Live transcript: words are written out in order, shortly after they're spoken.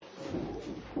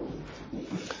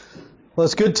Well,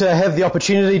 it's good to have the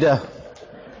opportunity to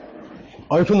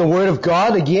open the Word of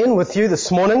God again with you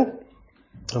this morning.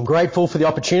 I'm grateful for the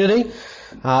opportunity.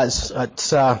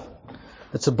 It's a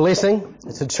blessing.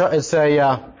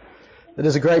 It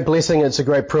is a great blessing. It's a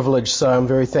great privilege. So I'm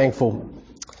very thankful.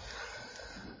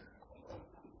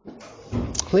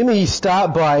 Let me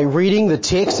start by reading the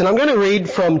text, and I'm going to read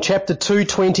from chapter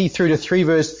 2:20 through to 3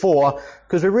 verse 4,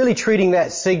 because we're really treating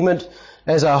that segment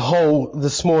as a whole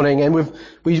this morning. And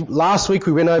last week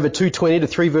we went over 2:20 to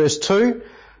 3 verse 2,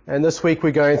 and this week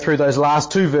we're going through those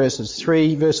last two verses,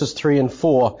 verses 3 and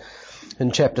 4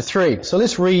 in chapter 3. So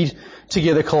let's read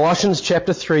together Colossians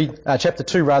chapter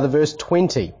 2, verse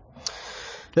 20.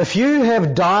 If you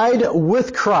have died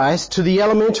with Christ to the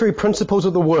elementary principles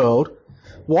of the world,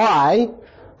 why,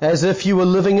 as if you were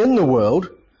living in the world,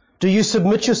 do you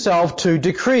submit yourself to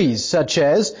decrees such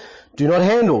as do not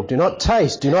handle, do not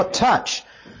taste, do not touch,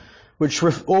 which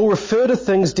all refer to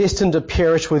things destined to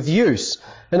perish with use,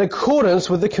 in accordance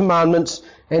with the commandments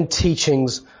and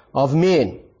teachings of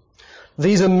men.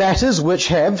 These are matters which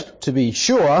have, to be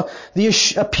sure, the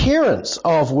appearance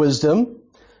of wisdom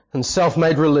and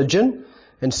self-made religion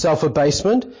and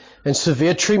self-abasement and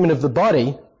severe treatment of the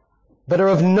body, but are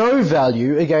of no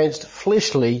value against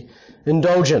fleshly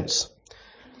indulgence.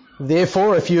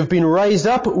 Therefore, if you have been raised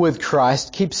up with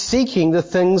Christ, keep seeking the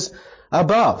things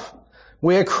above,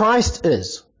 where Christ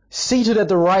is, seated at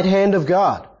the right hand of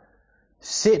God.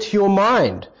 Set your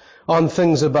mind on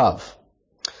things above,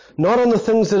 not on the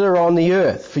things that are on the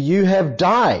earth, for you have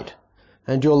died,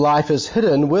 and your life is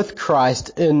hidden with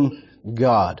Christ in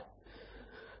God.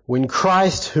 When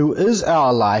Christ, who is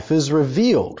our life, is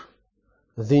revealed,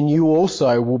 then you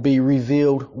also will be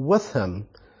revealed with him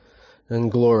in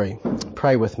glory.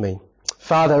 Pray with me.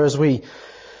 Father, as we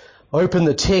open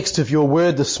the text of your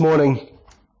word this morning,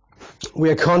 we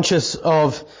are conscious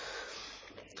of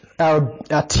our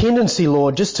tendency,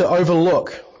 Lord, just to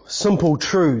overlook simple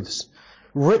truths,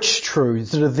 rich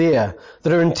truths that are there,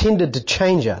 that are intended to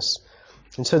change us.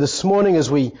 And so this morning,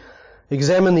 as we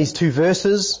examine these two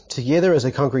verses together as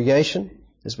a congregation,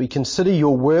 as we consider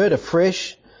your word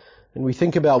afresh, and we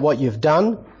think about what you've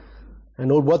done, and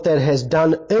Lord, what that has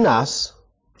done in us,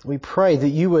 we pray that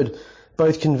you would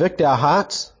both convict our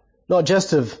hearts, not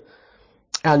just of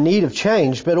our need of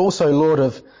change, but also, Lord,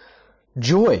 of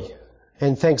joy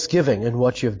and thanksgiving in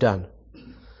what you've done.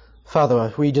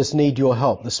 Father, we just need your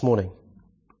help this morning.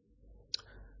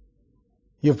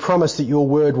 You've promised that your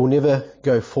word will never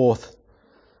go forth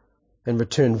and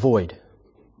return void.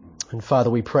 And Father,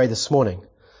 we pray this morning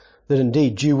that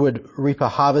indeed you would reap a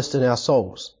harvest in our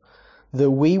souls, that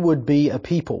we would be a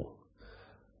people,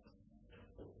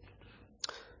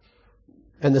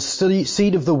 and the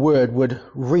seed of the word would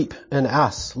reap in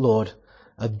us, Lord,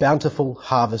 a bountiful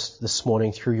harvest this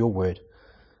morning through your word.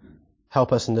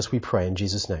 Help us in this, we pray, in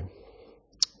Jesus' name.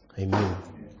 Amen.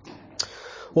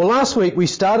 Well, last week we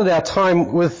started our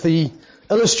time with the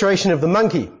illustration of the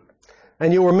monkey.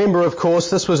 And you'll remember, of course,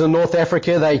 this was in North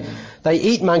Africa. They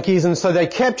eat monkeys, and so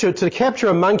to capture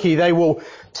a monkey, they will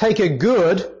take a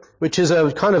gourd, which is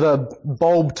a kind of a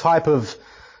bulb type of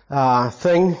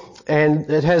thing, and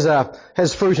it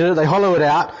has fruit in it. They hollow it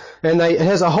out, and it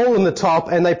has a hole in the top,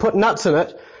 and they put nuts in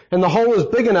it, and the hole is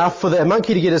big enough for the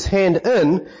monkey to get his hand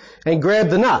in and grab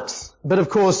the nuts. But of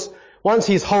course, once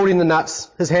he's holding the nuts,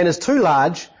 his hand is too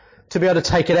large to be able to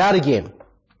take it out again.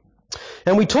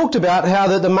 And we talked about how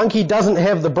that the monkey doesn't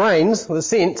have the brains, the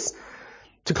sense,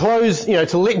 to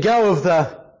to let go of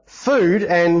the food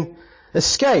and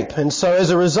escape. And so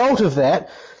as a result of that,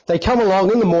 they come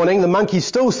along in the morning, the monkey's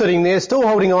still sitting there, still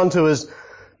holding on to his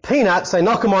peanuts, they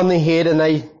knock him on the head and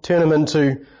they turn him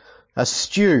into a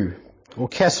stew or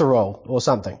casserole or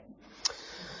something.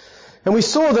 And we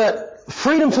saw that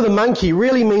freedom for the monkey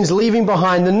really means leaving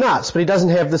behind the nuts, but he doesn't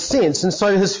have the sense. And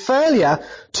so his failure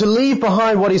to leave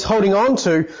behind what he's holding on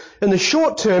to in the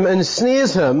short term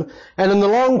ensnares him, and in the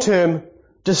long term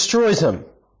destroys him.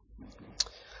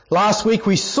 Last week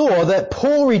we saw that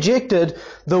Paul rejected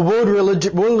the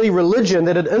worldly religion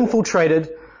that had infiltrated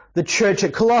the church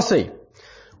at Colossae.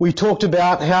 We talked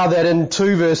about how that in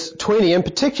 2 verse 20, and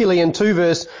particularly in 2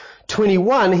 verse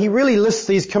 21, he really lists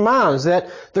these commands that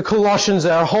the Colossians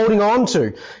are holding on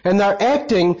to, and they're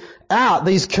acting out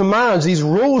these commands, these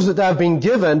rules that they've been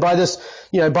given by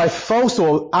by false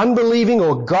or unbelieving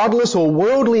or godless or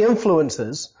worldly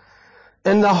influences,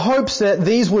 in the hopes that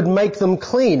these would make them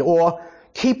clean or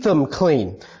keep them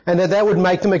clean, and that would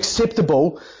make them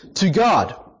acceptable to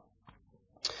God.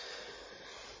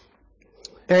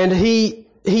 And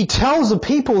he tells the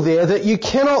people there that you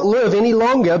cannot live any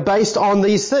longer based on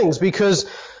these things, because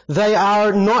they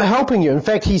are not helping you. In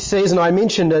fact, he says, and I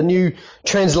mentioned a new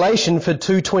translation for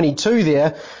 2:22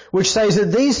 there, which says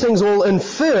that these things all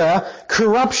infer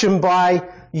corruption by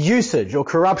usage, or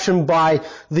corruption by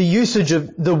the usage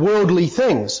of the worldly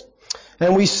things.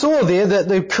 And we saw there that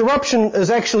the corruption is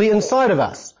actually inside of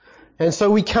us. And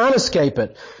so we can't escape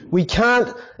it. We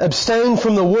can't abstain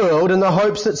from the world in the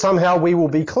hopes that somehow we will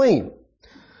be clean.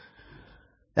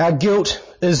 Our guilt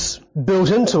is built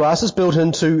into us, is built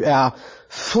into our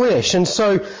flesh. And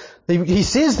so he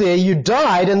says there, you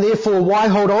died, and therefore why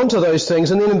hold on to those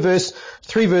things? And then in verse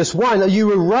 3, verse 1, you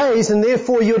were raised, and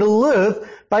therefore you're to live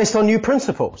based on new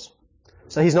principles.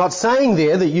 So he's not saying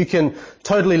there that you can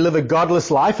totally live a godless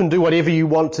life and do whatever you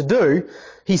want to do.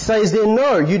 He says there,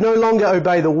 no, you no longer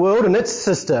obey the world and its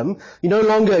system. You no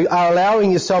longer are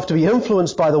allowing yourself to be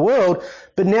influenced by the world,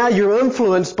 but now you're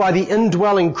influenced by the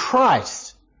indwelling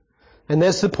Christ. And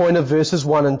that's the point of verses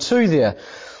 1 and 2 there,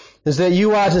 is that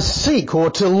you are to seek or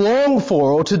to long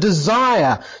for or to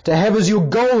desire to have as your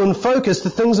goal and focus the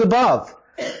things above,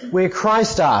 where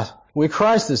Christ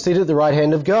is seated at the right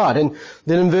hand of God. And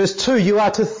then in verse 2, you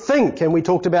are to think, and we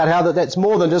talked about how that's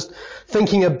more than just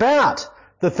thinking about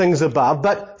the things above,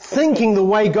 but thinking the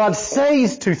way God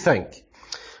says to think.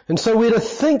 And so we're to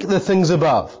think the things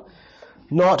above,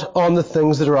 not on the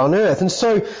things that are on earth. And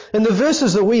so in the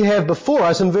verses that we have before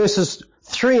us, in verses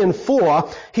 3 and 4,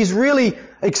 he's really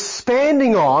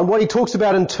expanding on what he talks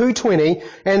about in 2:20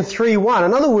 and 3:1.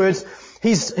 In other words,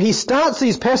 he starts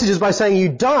these passages by saying, you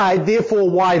died, therefore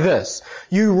why this?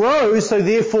 You rose, so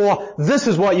therefore this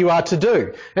is what you are to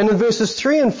do. And in verses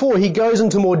 3 and 4, he goes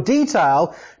into more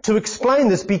detail to explain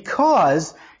this,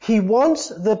 because he wants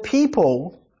the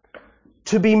people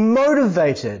to be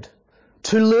motivated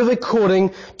to live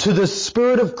according to the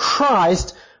Spirit of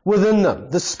Christ within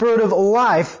them, the Spirit of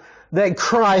life that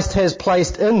Christ has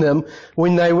placed in them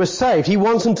when they were saved. He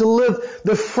wants them to live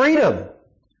the freedom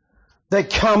that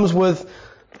comes with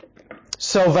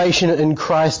salvation in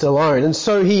Christ alone. And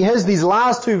so he has these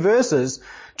last two verses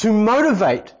to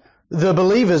motivate the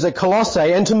believers at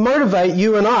Colossae and to motivate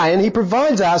you and I. And he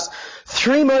provides us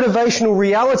three motivational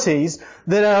realities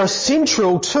that are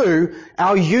central to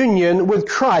our union with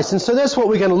Christ. And so that's what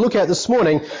we're going to look at this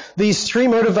morning, these three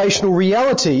motivational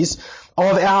realities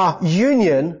of our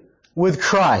union with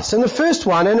Christ. And the first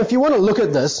one, and if you want to look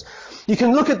at this, you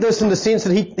can look at this in the sense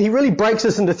that he really breaks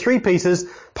this into three pieces: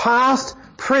 past,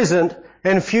 present,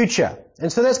 and future.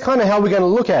 And so that's kind of how we're going to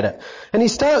look at it. And he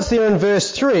starts there in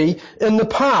verse 3, in the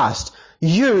past,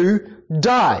 you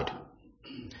died.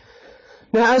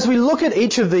 Now, as we look at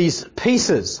each of these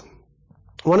pieces,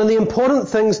 one of the important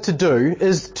things to do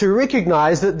is to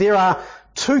recognize that there are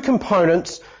two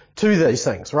components to these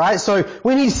things, right? So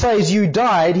when he says you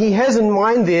died, he has in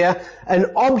mind there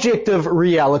an objective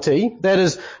reality, that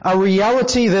is a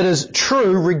reality that is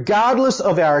true regardless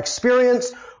of our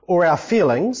experience or our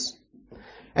feelings,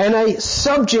 and a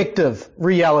subjective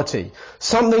reality,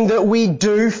 something that we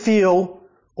do feel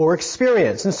or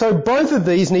experience. And so both of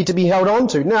these need to be held on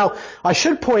to. Now, I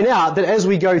should point out that as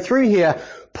we go through here,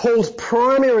 Paul's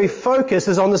primary focus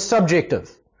is on the subjective,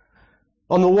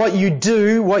 on the what you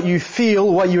do, what you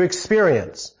feel, what you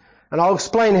experience. And I'll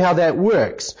explain how that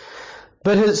works.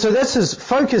 So that's his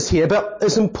focus here, but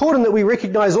it's important that we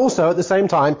recognize also at the same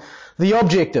time the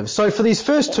objective. So for these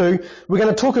first two, we're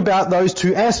going to talk about those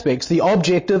two aspects, the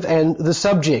objective and the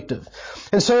subjective.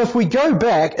 And so if we go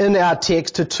back in our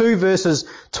text to 2 verses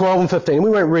 12 and 15,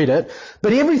 we won't read it,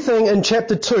 but everything in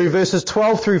chapter 2 verses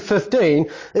 12 through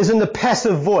 15 is in the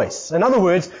passive voice. In other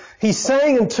words, he's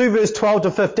saying in 2 verse 12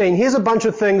 to 15, here's a bunch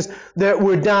of things that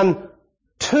were done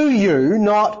to you,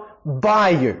 not by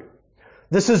you.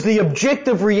 This is the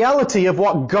objective reality of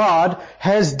what God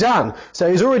has done.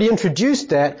 So he's already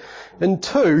introduced that in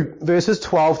 2 verses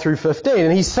 12 through 15.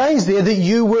 And he says there that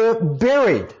you were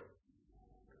buried,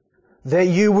 that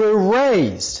you were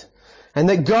raised, and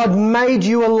that God made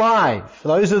you alive.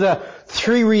 Those are the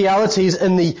three realities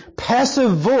in the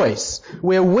passive voice,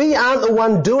 where we aren't the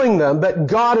one doing them, but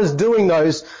God is doing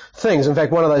those things. In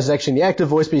fact, one of those is actually in the active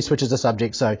voice, but he switches the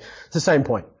subject, so it's the same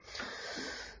point.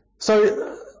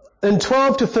 So in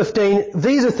 12 to 15,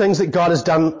 these are things that God has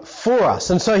done for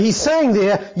us. And so he's saying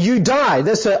there, you died.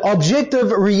 That's an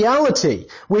objective reality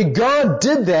where God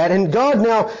did that, and God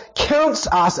now counts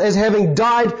us as having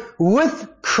died with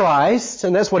Christ.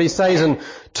 And that's what he says in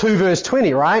 2 verse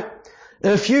 20, right?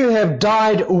 If you have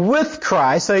died with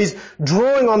Christ, so he's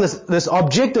drawing on this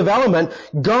objective element,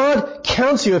 God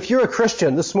counts you, if you're a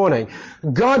Christian this morning,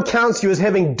 God counts you as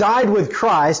having died with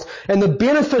Christ, and the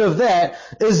benefit of that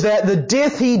is that the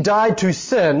death he died to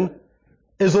sin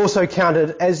is also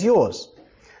counted as yours.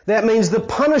 That means the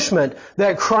punishment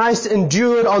that Christ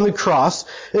endured on the cross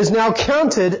is now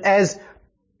counted as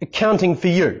accounting for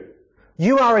you.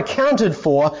 You are accounted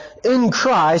for in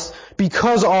Christ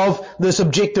because of this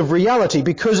objective reality,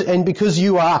 because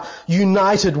you are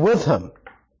united with Him.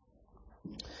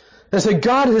 And so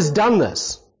God has done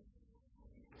this.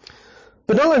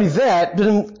 But not only that,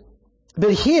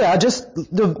 but here, just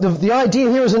the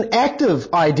idea here is an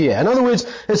active idea. In other words,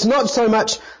 it's not so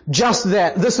much just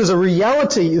that this is a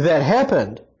reality that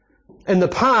happened in the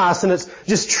past and it's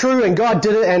just true and God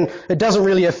did it and it doesn't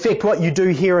really affect what you do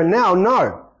here and now.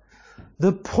 No.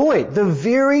 The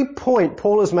very point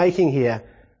Paul is making here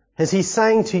is he's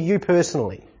saying to you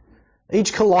personally,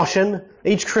 each Colossian,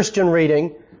 each Christian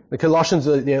reading, the Colossians,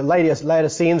 the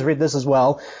Laodiceans read this as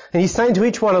well, and he's saying to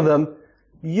each one of them,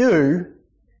 you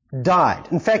died.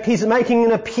 In fact, he's making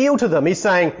an appeal to them. He's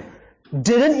saying,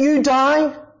 didn't you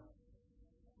die?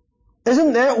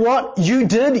 Isn't that what you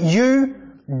did?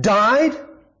 You died?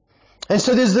 And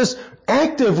so there's this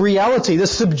active reality,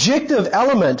 this subjective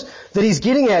element that he's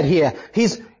getting at here.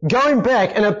 He's going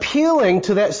back and appealing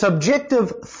to that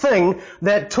subjective thing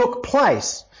that took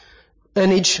place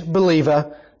in each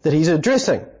believer that he's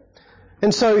addressing.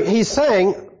 And so he's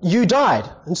saying, you died.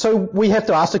 And so we have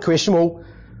to ask the question, well,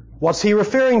 what's he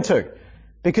referring to?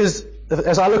 Because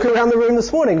as I look around the room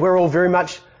this morning, we're all very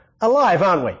much alive,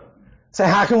 aren't we? So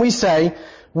how can we say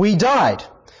we died?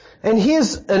 And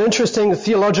here's an interesting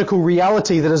theological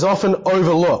reality that is often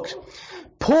overlooked.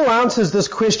 Paul answers this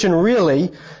question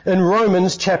really in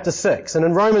Romans chapter 6. And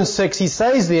in Romans 6 he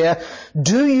says there,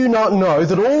 do you not know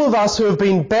that all of us who have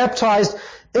been baptized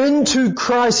into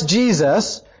Christ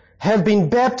Jesus have been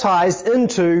baptized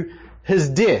into His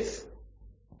death?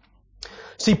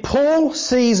 See, Paul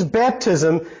sees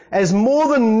baptism as more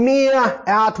than mere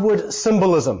outward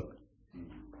symbolism.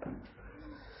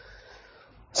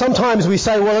 Sometimes we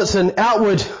say, well, it's an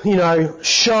outward,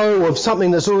 show of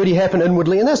something that's already happened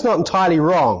inwardly, and that's not entirely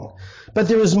wrong. But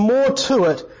there is more to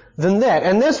it than that,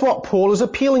 and that's what Paul is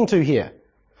appealing to here.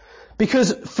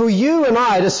 Because for you and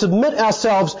I to submit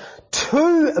ourselves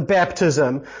to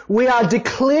baptism, we are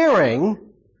declaring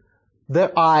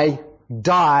that I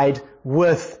died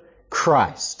with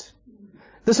Christ.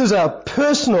 This is a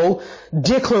personal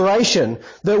declaration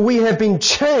that we have been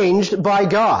changed by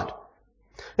God.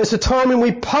 It's a time when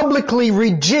we publicly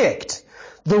reject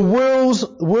the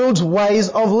world's ways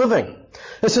of living.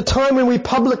 It's a time when we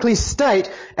publicly state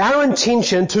our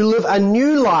intention to live a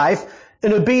new life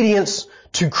in obedience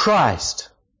to Christ.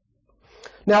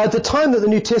 Now, at the time that the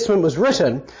New Testament was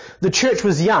written, the church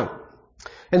was young.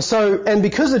 And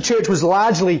because the church was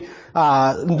largely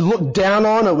looked down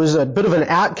on, it was a bit of an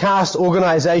outcast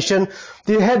organization,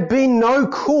 there had been no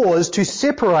cause to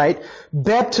separate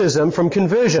baptism from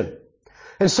conversion.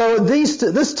 And so at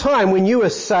this time, when you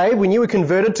were saved, when you were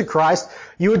converted to Christ,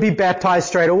 you would be baptized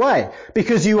straight away.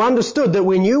 Because you understood that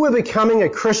when you were becoming a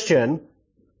Christian,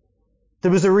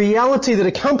 there was a reality that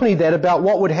accompanied that about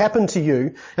what would happen to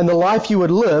you and the life you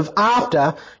would live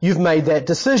after you've made that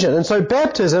decision. And so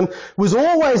baptism was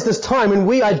always this time when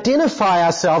we identify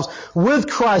ourselves with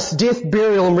Christ's death,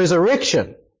 burial, and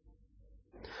resurrection.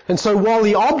 And so while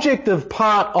the objective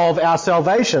part of our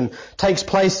salvation takes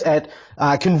place at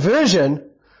conversion,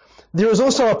 there is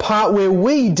also a part where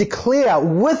we declare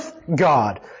with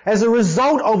God, as a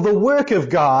result of the work of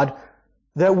God,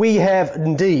 that we have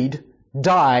indeed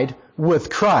died with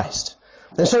Christ.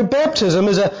 And so baptism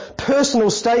is a personal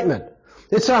statement.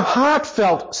 It's a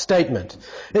heartfelt statement.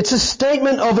 It's a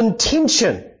statement of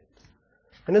intention.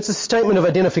 And it's a statement of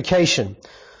identification.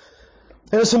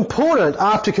 And it's important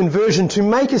after conversion to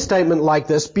make a statement like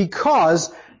this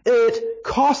because it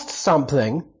costs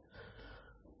something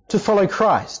to follow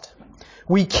Christ.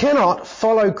 We cannot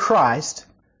follow Christ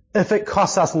if it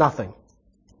costs us nothing.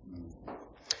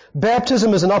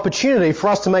 Baptism is an opportunity for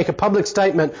us to make a public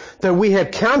statement that we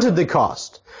have counted the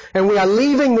cost and we are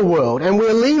leaving the world and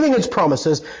we're leaving its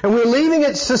promises and we're leaving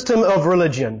its system of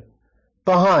religion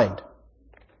behind.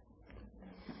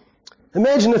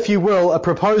 Imagine, if you will, a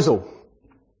proposal.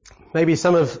 Maybe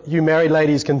some of you married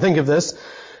ladies can think of this,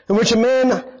 in which a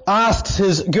man asks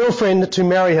his girlfriend to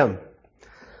marry him.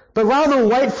 But rather than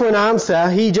wait for an answer,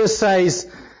 he just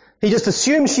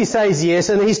assumes she says yes,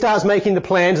 and he starts making the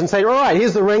plans and say, all right,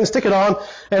 here's the ring, stick it on,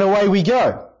 and away we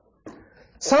go.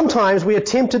 Sometimes we are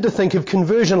tempted to think of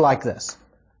conversion like this.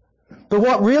 But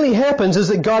what really happens is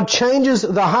that God changes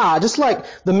the heart, just like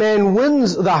the man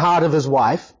wins the heart of his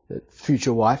wife,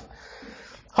 future wife.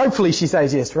 Hopefully she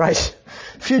says yes, right?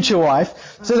 Future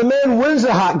wife. So the man wins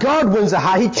the heart, God wins the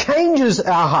heart, He changes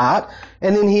our heart,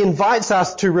 and then He invites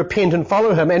us to repent and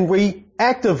follow Him, and we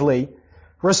actively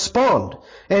respond.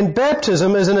 And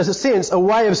baptism is, in a sense, a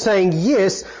way of saying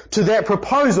yes to that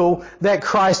proposal that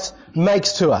Christ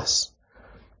makes to us.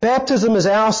 Baptism is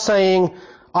our saying,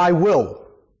 I will,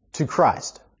 to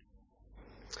Christ.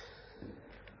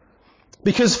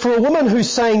 Because for a woman who's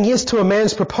saying yes to a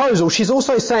man's proposal, she's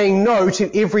also saying no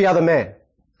to every other man.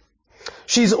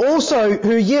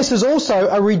 Her yes is also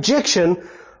a rejection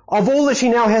of all that she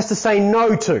now has to say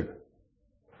no to.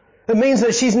 It means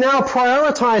that she's now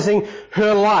prioritizing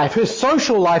her life, her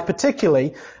social life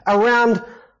particularly, around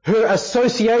her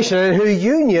association and her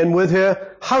union with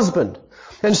her husband.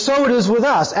 And so it is with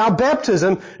us. Our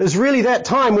baptism is really that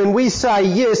time when we say,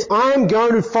 yes, I am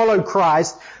going to follow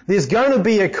Christ. There's going to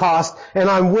be a cost, and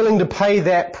I'm willing to pay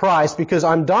that price because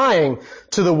I'm dying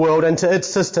to the world and to its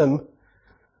system,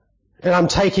 and I'm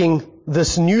taking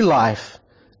this new life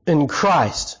in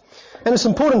Christ. And it's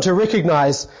important to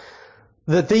recognize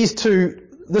that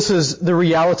this is the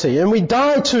reality. And we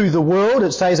die to the world,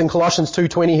 it says in Colossians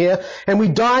 2:20 here, and we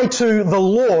die to the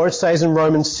law, it says in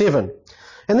Romans 7.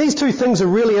 And these two things are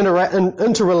really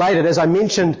interrelated, as I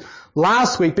mentioned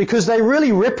last week, because they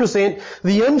really represent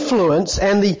the influence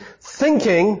and the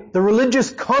thinking, the religious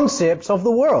concepts of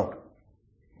the world.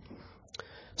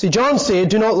 See, John said,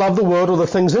 do not love the world or the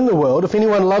things in the world. If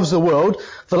anyone loves the world,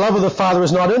 the love of the Father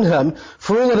is not in him.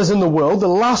 For all that is in the world, the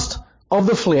lust of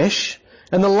the flesh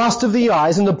and the lust of the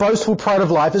eyes and the boastful pride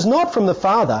of life is not from the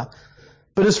Father,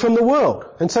 but is from the world.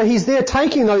 And so he's there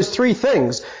taking those three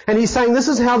things, and he's saying this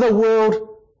is how the world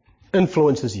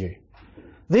influences you.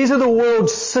 These are the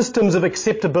world's systems of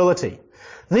acceptability.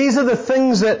 These are the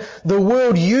things that the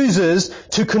world uses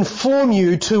to conform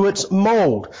you to its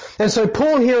mold. And so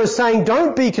Paul here is saying,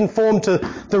 don't be conformed to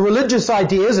the religious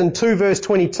ideas in 2 verse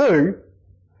 22.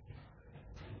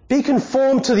 Be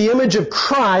conformed to the image of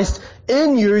Christ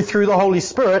in you through the Holy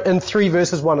Spirit in 3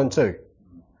 verses 1 and 2.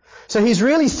 So he's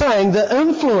really saying the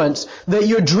influence that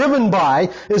you're driven by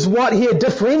is what here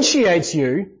differentiates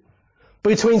you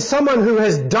between someone who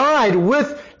has died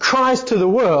with Christ to the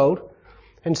world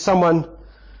and someone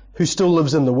who still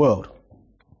lives in the world.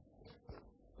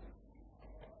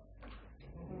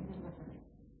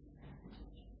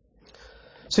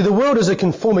 See, the world is a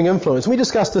conforming influence. We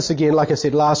discussed this again, like I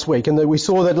said, last week, and we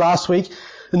saw that last week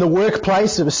in the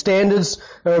workplace. The standards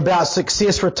are about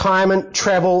success, retirement,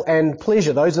 travel, and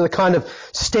pleasure. Those are the kind of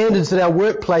standards that our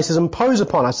workplaces impose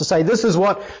upon us to say this is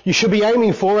what you should be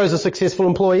aiming for as a successful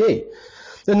employee.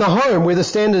 In the home, where the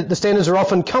standards are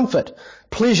often comfort,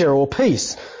 pleasure, or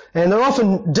peace, and they're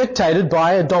often dictated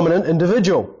by a dominant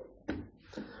individual.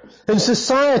 In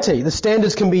society, the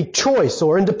standards can be choice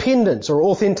or independence or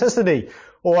authenticity,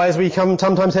 or as we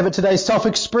sometimes have it today,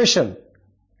 self-expression.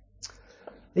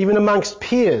 Even amongst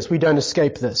peers, we don't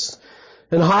escape this.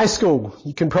 In high school,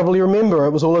 you can probably remember,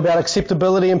 it was all about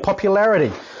acceptability and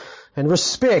popularity and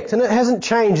respect, and it hasn't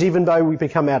changed even though we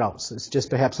become adults. It's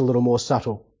just perhaps a little more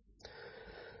subtle.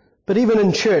 But even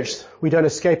in church, we don't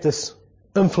escape this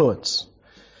influence.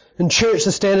 In church,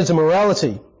 the standards of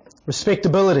morality,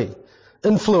 respectability,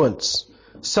 influence,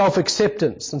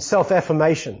 self-acceptance, and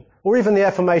self-affirmation, or even the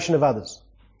affirmation of others.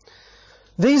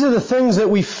 These are the things that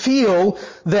we feel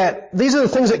these are the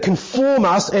things that conform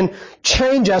us and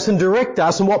change us and direct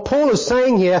us. And what Paul is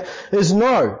saying here is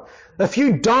no. If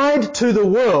you died to the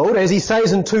world, as he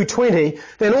says in 2:20,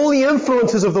 then all the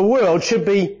influences of the world should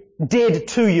be dead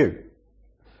to you.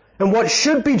 And what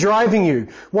should be driving you,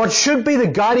 what should be the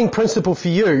guiding principle for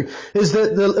you is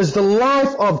the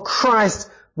life of Christ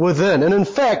within. And in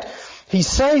fact, he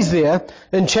says there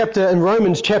in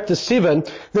Romans chapter 7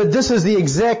 that this is the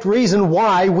exact reason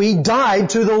why we died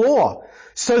to the law,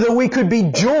 so that we could be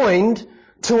joined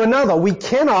to another. We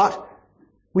cannot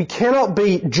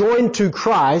be joined to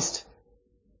Christ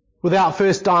without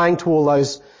first dying to all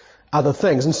those other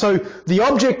things. And so the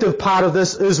objective part of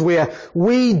this is where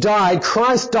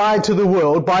Christ died to the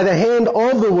world by the hand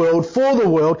of the world, for the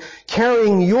world,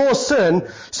 carrying your sin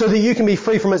so that you can be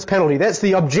free from its penalty. That's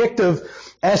the objective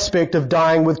aspect of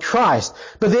dying with Christ.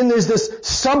 But then there's this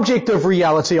subjective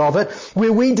reality of it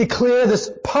where we declare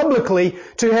this publicly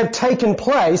to have taken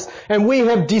place, and we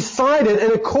have decided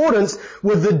in accordance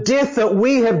with the death that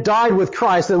we have died with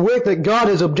Christ, the work that God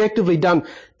has objectively done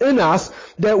in us,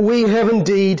 that we have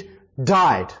indeed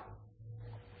died.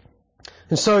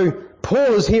 And so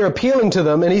Paul is here appealing to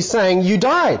them, and he's saying, you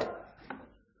died.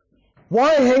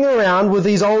 Why hang around with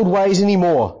these old ways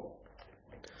anymore?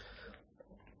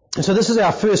 And so this is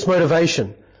our first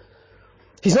motivation.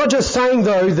 He's not just saying,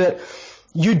 though, that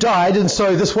you died, and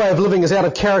so this way of living is out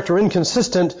of character,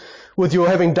 inconsistent with your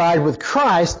having died with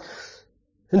Christ.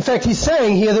 In fact, he's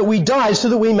saying here that we died so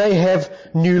that we may have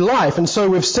new life. And so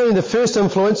we've seen the first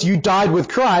influence, you died with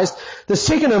Christ. The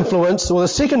second influence, or the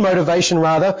second motivation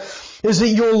rather, is that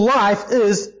your life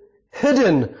is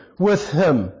hidden with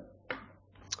Him. It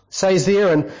says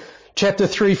there in chapter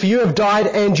 3, for you have died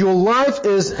and your life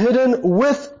is hidden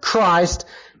with Christ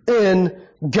in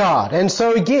God. And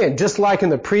so again, just like in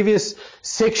the previous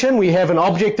section, we have an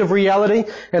objective reality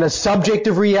and a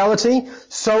subjective reality,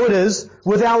 so it is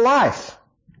with our life.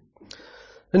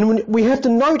 And we have to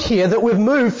note here that we've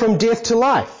moved from death to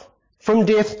life. From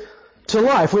death to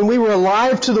life. When we were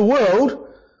alive to the world,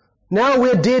 now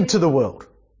we're dead to the world.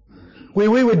 Where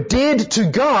we were dead to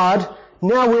God,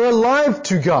 now we're alive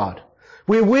to God.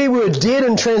 Where we were dead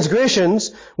in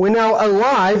transgressions, we're now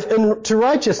alive to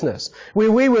righteousness.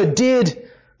 Where we were dead,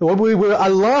 or we were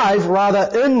alive rather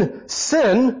in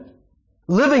sin,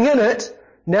 living in it,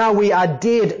 now we are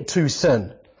dead to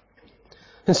sin.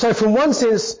 And so from one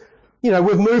sense,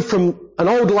 we've moved from an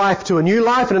old life to a new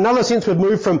life. In another sense, we've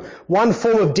moved from one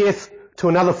form of death to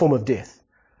another form of death.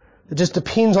 It just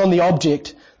depends on the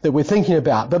object that we're thinking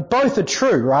about. But both are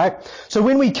true, right? So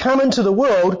when we come into the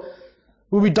world,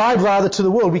 when we died rather to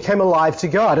the world, we came alive to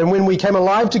God. And when we came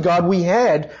alive to God, we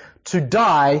had to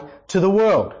die to the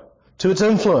world, to its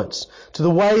influence, to the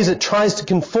ways it tries to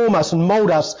conform us and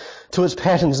mold us to its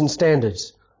patterns and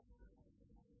standards.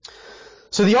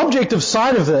 So the objective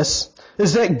side of this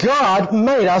is that God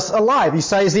made us alive. He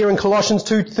says there in Colossians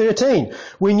 2:13,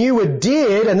 when you were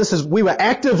dead, and we were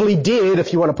actively dead,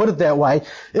 if you want to put it that way,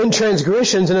 in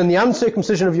transgressions and in the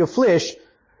uncircumcision of your flesh,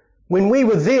 when we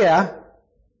were there,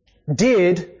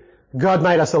 dead, God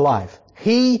made us alive.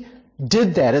 He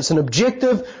did that. It's an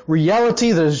objective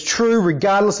reality that is true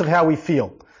regardless of how we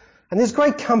feel. And there's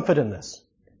great comfort in this.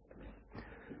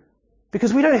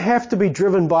 Because we don't have to be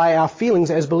driven by our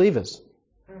feelings as believers.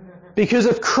 Because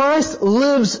if Christ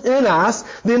lives in us,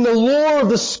 then the law of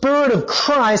the Spirit of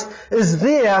Christ is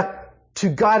there to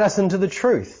guide us into the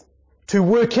truth, to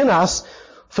work in us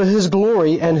for His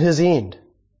glory and His end.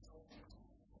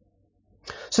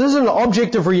 So this is an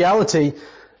objective reality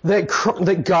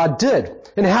that God did.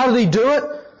 And how did He do it?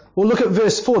 Well, look at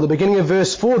verse 4. The beginning of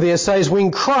verse 4 there says,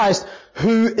 when Christ,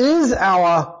 who is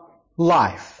our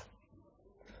life.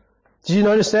 Did you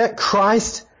notice that?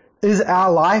 Christ is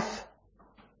our life.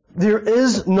 There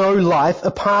is no life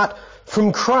apart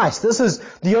from Christ. This is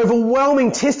the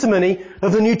overwhelming testimony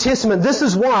of the New Testament. This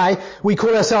is why we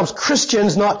call ourselves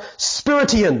Christians, not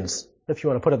Spiritians, if you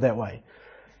want to put it that way.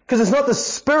 Because it's not the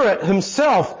Spirit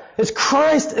Himself, it's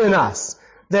Christ in us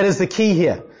that is the key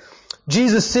here.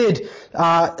 Jesus said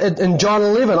in John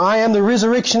 11, I am the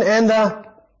resurrection and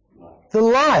the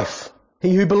life.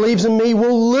 He who believes in me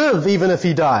will live even if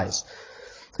he dies.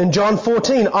 In John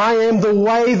 14, I am the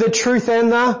way, the truth,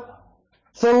 and the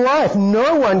life.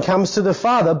 No one comes to the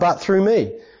Father but through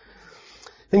me.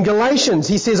 In Galatians,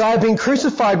 he says, I have been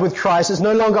crucified with Christ. It's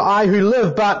no longer I who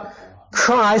live, but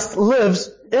Christ lives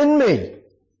in me.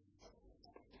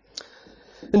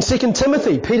 In 2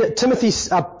 Timothy,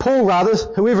 Paul,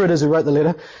 whoever it is who wrote the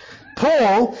letter,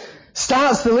 Paul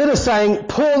starts the letter saying,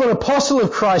 Paul, an apostle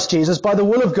of Christ Jesus, by the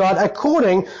will of God,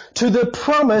 according to the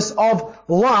promise of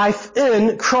life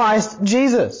in Christ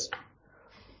Jesus.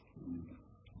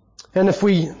 And if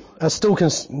we are still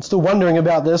wondering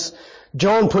about this,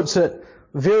 John puts it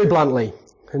very bluntly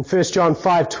in 1 John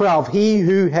 5:12, he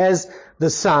who has the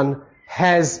Son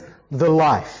has the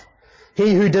life.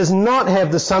 He who does not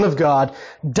have the Son of God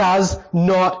does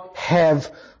not have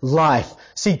life.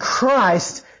 See,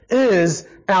 Christ is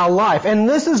our life. And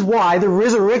this is why the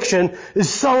resurrection is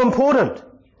so important.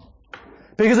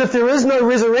 Because if there is no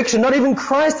resurrection, not even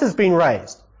Christ has been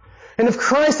raised. And if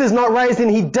Christ is not raised, then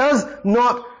He does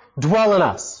not dwell in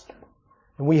us.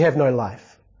 And we have no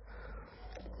life.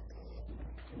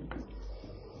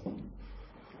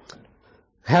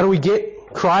 How do we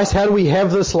get Christ? How do we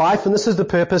have this life? And this is the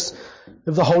purpose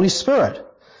of the Holy Spirit.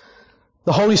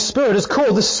 The Holy Spirit is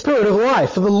called the Spirit of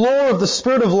life. For the law of the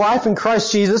Spirit of life in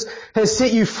Christ Jesus has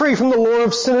set you free from the law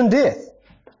of sin and death.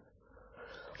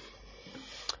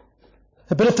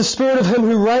 But if the Spirit of Him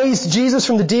who raised Jesus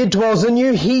from the dead dwells in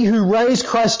you, He who raised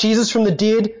Christ Jesus from the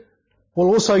dead will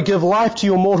also give life to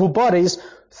your mortal bodies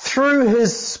through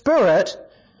His Spirit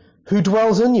who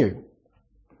dwells in you.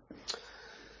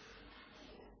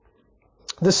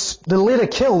 The letter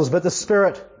kills, but the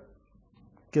Spirit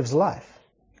gives life.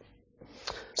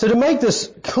 So to make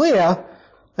this clear,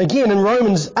 again in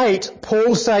Romans 8,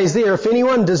 Paul says there, if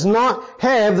anyone does not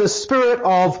have the Spirit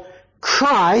of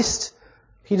Christ,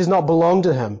 he does not belong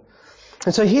to Him.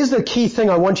 And so here's the key thing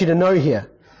I want you to know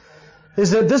here,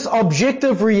 is that this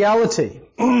objective reality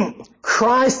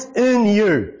Christ in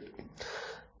you.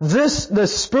 The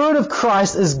Spirit of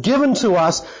Christ is given to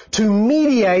us to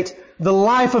mediate the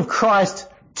life of Christ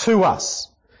to us.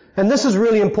 And this is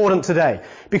really important today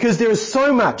because there is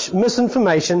so much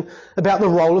misinformation about the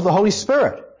role of the Holy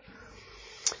Spirit.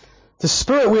 The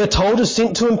Spirit, we are told, is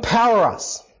sent to empower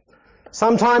us.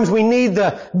 Sometimes we need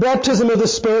the baptism of the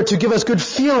Spirit to give us good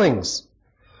feelings.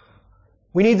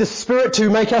 We need the Spirit to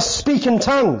make us speak in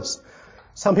tongues.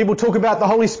 Some people talk about the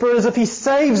Holy Spirit as if He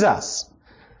saves us.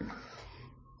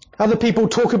 Other people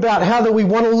talk about how that we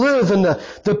want to live in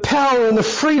the power and the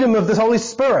freedom of the Holy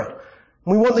Spirit.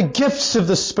 We want the gifts of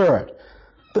the Spirit.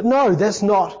 But no, that's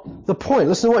not the point.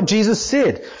 Listen to what Jesus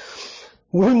said.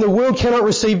 Whom the world cannot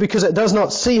receive because it does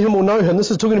not see Him or know Him.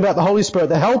 This is talking about the Holy Spirit,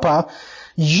 the Helper.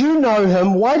 You know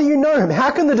Him. Why do you know Him?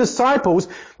 How can the disciples,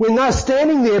 when they're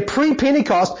standing there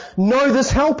pre-Pentecost, know this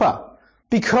Helper?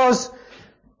 Because,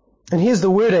 and here's the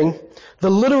wording, the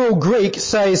literal Greek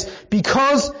says,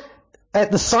 because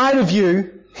at the side of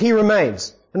you, He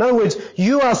remains. In other words,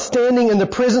 you are standing in the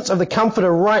presence of the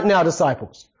Comforter right now,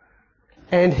 disciples.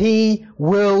 And He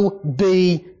will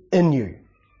be in you.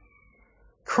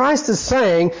 Christ is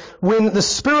saying, when the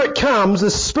Spirit comes, the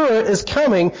Spirit is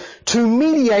coming to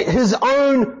mediate His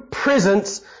own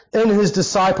presence in His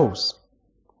disciples.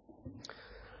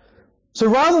 So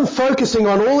rather than focusing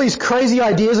on all these crazy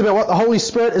ideas about what the Holy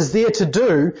Spirit is there to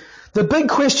do, the big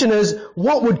question is,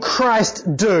 what would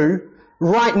Christ do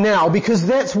right now? Because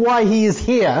that's why He is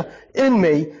here in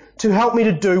me, to help me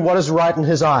to do what is right in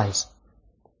His eyes.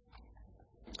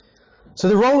 So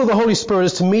the role of the Holy Spirit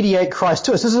is to mediate Christ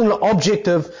to us. This is an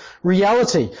objective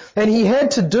reality. And He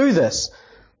had to do this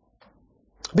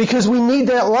because we need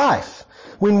that life.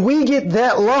 When we get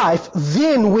that life,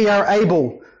 then we are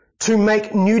able to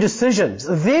make new decisions.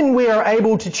 Then we are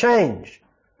able to change.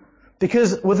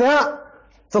 Because without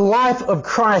the life of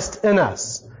Christ in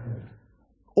us,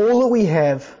 all that we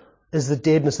have is the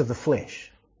deadness of the flesh.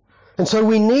 And so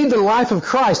we need the life of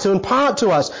Christ to impart to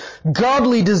us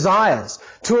godly desires,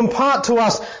 to impart to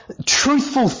us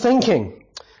truthful thinking,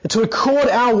 to accord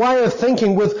our way of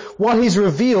thinking with what He's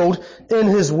revealed in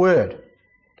His Word.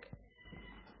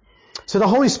 So the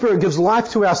Holy Spirit gives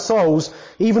life to our souls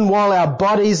even while our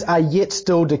bodies are yet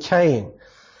still decaying.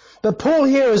 But Paul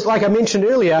here is, like I mentioned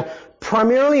earlier,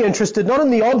 primarily interested not in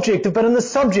the objective but in the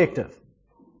subjective.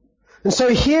 And so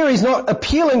here he's not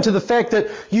appealing to the fact that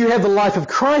you have the life of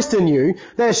Christ in you.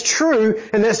 That's true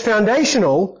and that's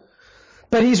foundational.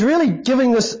 But he's really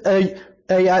giving this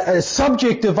a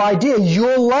subjective idea.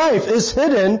 Your life is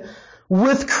hidden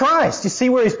with Christ. You see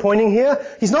where he's pointing here?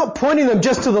 He's not pointing them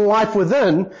just to the life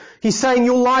within. He's saying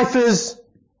your life is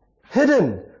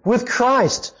hidden with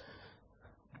Christ.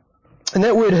 And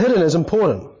that word hidden is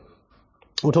important.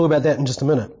 We'll talk about that in just a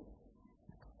minute.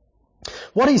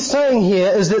 What he's saying here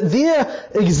is that their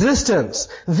existence,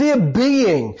 their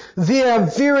being,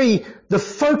 the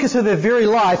focus of their very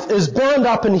life is bound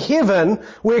up in heaven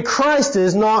where Christ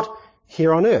is, not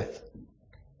here on earth.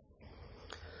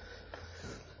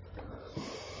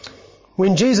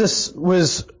 When Jesus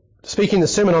was speaking the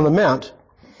Sermon on the Mount,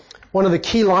 one of the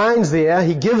key lines there,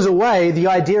 he gives away the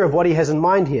idea of what he has in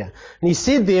mind here. And he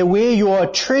said there, where your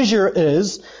treasure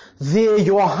is, there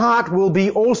your heart will be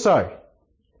also.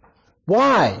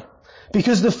 Why?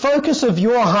 Because the focus of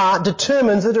your heart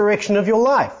determines the direction of your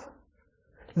life.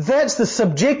 That's the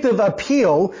subjective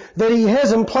appeal that he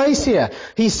has in place here.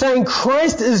 He's saying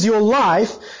Christ is your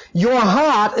life, your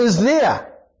heart is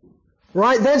there.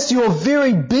 Right? That's your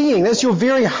very being, that's your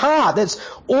very heart. That's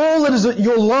all that is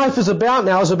your life is about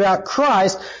now, is about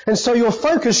Christ, and so your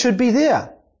focus should be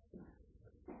there.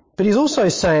 But he's also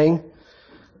saying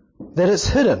that it's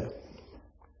hidden.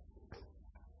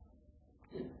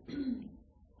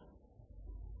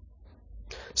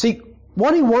 See,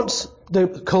 what he wants the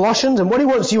Colossians and what he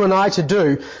wants you and I to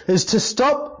do is to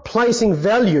stop placing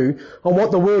value on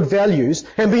what the world values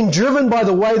and being driven by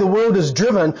the way the world is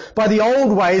driven, by the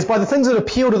old ways, by the things that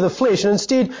appeal to the flesh, and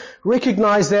instead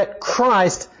recognize that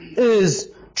Christ is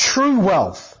true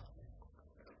wealth.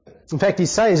 In fact, he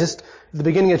says just at the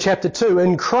beginning of chapter 2,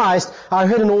 in Christ are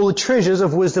hidden all the treasures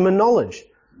of wisdom and knowledge.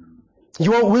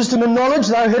 You want wisdom and knowledge?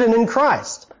 They are hidden in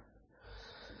Christ.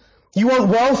 You want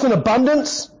wealth and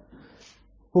abundance?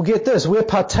 Well, get this. We're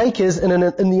partakers in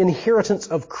the inheritance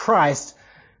of Christ,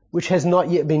 which has not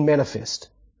yet been manifest.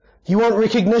 You want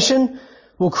recognition?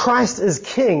 Well, Christ is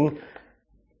King,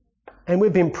 and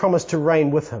we've been promised to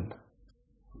reign with Him.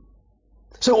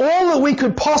 So all that we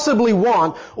could possibly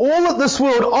want, all that this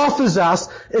world offers us,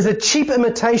 is a cheap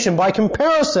imitation by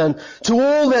comparison to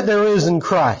all that there is in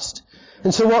Christ.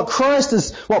 And so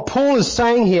what Paul is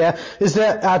saying here is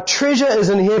that our treasure is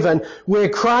in heaven where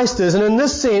Christ is. And in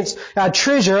this sense, our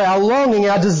treasure, our longing,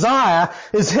 our desire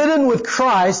is hidden with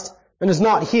Christ and is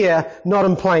not here, not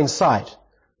in plain sight.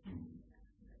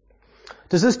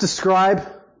 Does this describe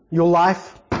your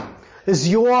life? Is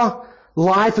your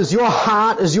life, is your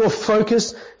heart, is your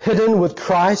focus hidden with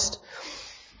Christ?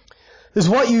 Is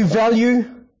what you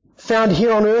value found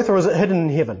here on earth, or is it hidden in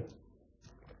heaven?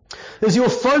 Is your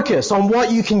focus on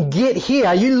what you can get here?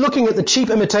 Are you looking at the cheap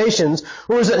imitations,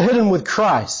 or is it hidden with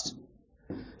Christ?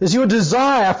 Is your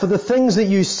desire for the things that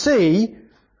you see,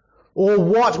 or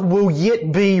what will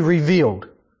yet be revealed?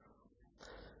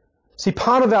 See,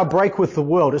 part of our break with the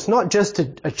world, it's not just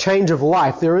a change of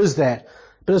life, there is that,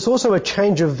 but it's also a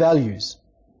change of values.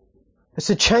 It's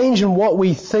a change in what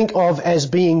we think of as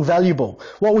being valuable,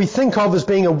 what we think of as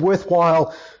being a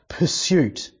worthwhile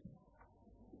pursuit.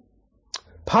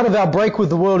 Part of our break with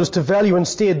the world is to value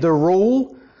instead the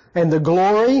rule and the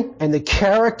glory and the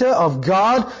character of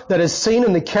God that is seen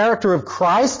in the character of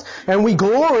Christ, and we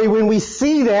glory when we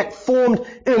see that formed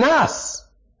in us.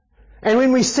 And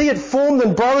when we see it formed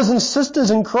in brothers and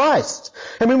sisters in Christ,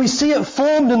 and when we see it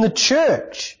formed in the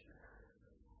church,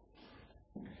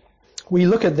 we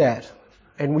look at that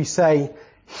and we say,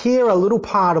 here a little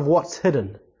part of what's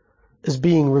hidden is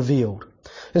being revealed.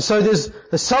 And so there's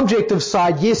the subjective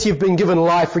side. Yes, you've been given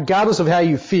life regardless of how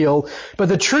you feel, but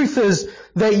the truth is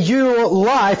that your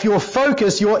life, your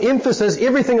focus, your emphasis,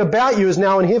 everything about you is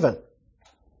now in heaven.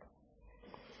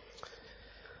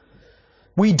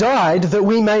 We died that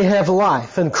we may have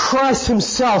life, and Christ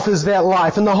Himself is that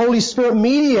life, and the Holy Spirit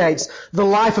mediates the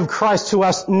life of Christ to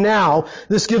us now.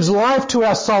 This gives life to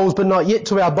our souls, but not yet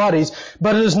to our bodies.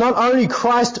 But it is not only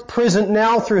Christ present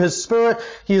now through His Spirit,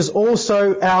 He is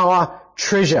also our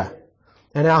treasure.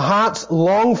 And our hearts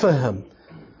long for Him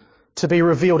to be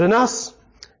revealed in us,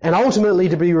 and ultimately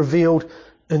to be revealed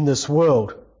in this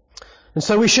world. And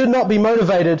so we should not be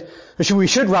motivated, we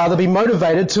should rather be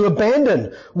motivated to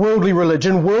abandon worldly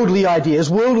religion, worldly ideas,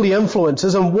 worldly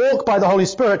influences, and walk by the Holy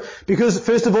Spirit, because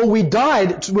first of all, we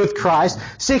died with Christ.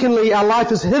 Secondly, our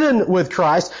life is hidden with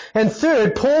Christ. And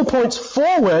third, Paul points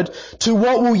forward to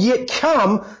what will yet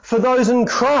come for those in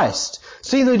Christ.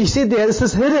 See that he said there, this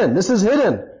is hidden, this is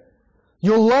hidden.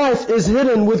 Your life is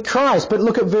hidden with Christ. But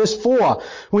look at verse 4.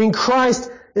 When Christ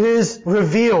is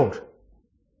revealed,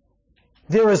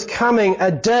 there is coming a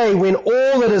day when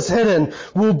all that is hidden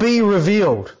will be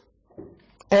revealed.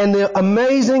 And the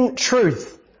amazing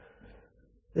truth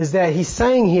is that he's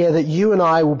saying here that you and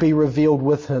I will be revealed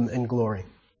with Him in glory.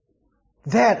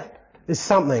 That is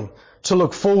something to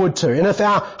look forward to. And if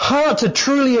our hearts are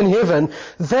truly in heaven,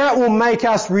 that will make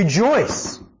us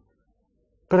rejoice.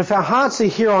 But if our hearts are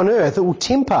here on earth, it will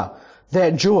temper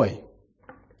that joy.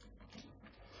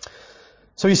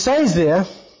 So he says there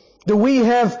that we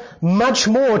have much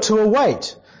more to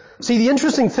await. See, the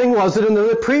interesting thing was that in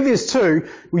the previous two,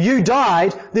 you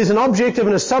died, there's an objective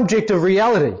and a subjective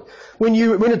reality. When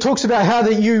it talks about how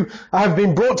that you have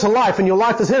been brought to life and your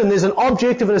life is hidden, there's an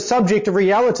objective and a subjective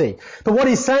reality. But what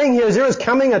he's saying here is there is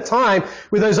coming a time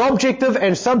where those objective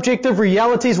and subjective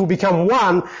realities will become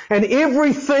one, and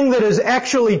everything that is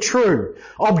actually true,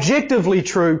 objectively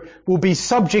true, will be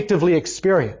subjectively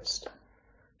experienced.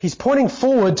 He's pointing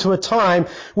forward to a time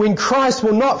when Christ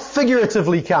will not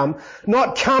figuratively come,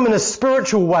 not come in a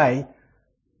spiritual way,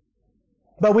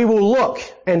 but we will look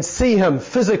and see Him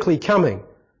physically coming.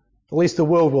 At least the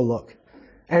world will look.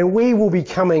 And we will be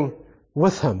coming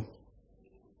with Him.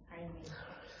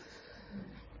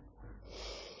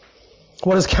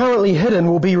 What is currently hidden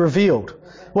will be revealed.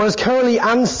 What is currently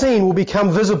unseen will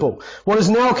become visible. What is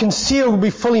now concealed will be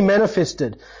fully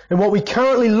manifested. And what we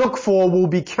currently look for will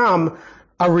become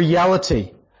a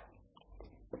reality.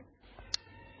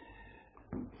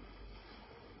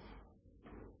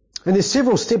 And there's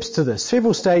several steps to this,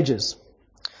 several stages.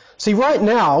 See, right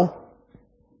now,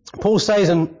 Paul says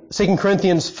in 2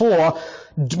 Corinthians 4,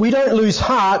 we don't lose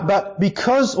heart, but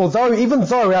even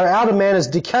though our outer man is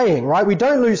decaying, right? We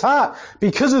don't lose heart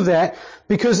because of that,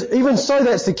 because even so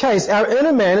that's the case, our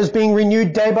inner man is being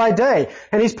renewed day by day.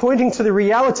 And he's pointing to the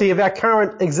reality of our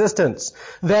current existence.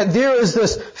 That there is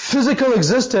this physical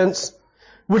existence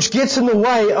which gets in the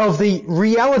way of the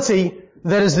reality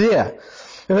that is there.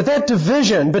 And that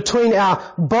division between our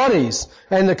bodies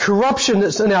and the corruption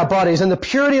that's in our bodies and the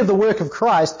purity of the work of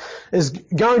Christ is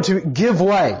going to give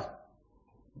way.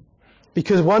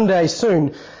 Because one day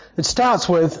soon, it starts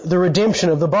with the redemption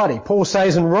of the body. Paul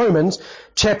says in Romans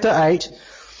chapter 8,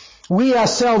 we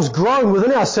ourselves groan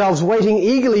within ourselves, waiting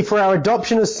eagerly for our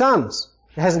adoption as sons.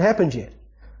 It hasn't happened yet.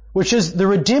 Which is the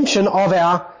redemption of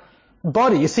our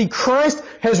body. You see, Christ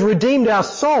has redeemed our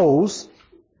souls,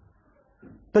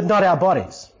 but not our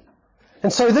bodies.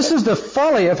 And so this is the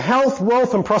folly of health,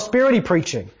 wealth, and prosperity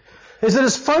preaching, is that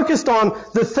it's focused on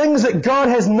the things that God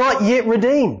has not yet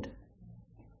redeemed.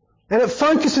 And it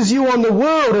focuses you on the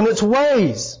world and its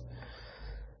ways.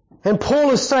 And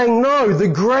Paul is saying, no, the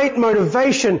great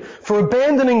motivation for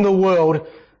abandoning the world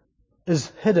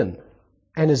is hidden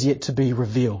and is yet to be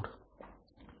revealed.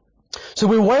 So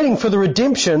we're waiting for the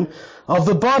redemption of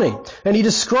the body. And he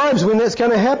describes when that's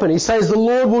going to happen. He says the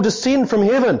Lord will descend from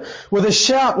heaven with a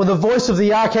shout, with the voice of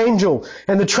the archangel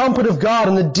and the trumpet of God,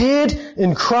 and the dead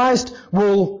in Christ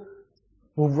will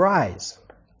rise.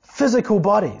 Physical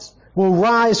bodies will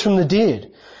rise from the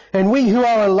dead. And we who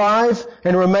are alive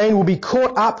and remain will be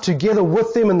caught up together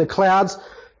with them in the clouds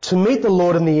to meet the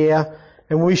Lord in the air,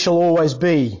 and we shall always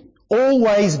be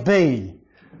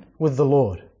with the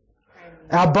Lord.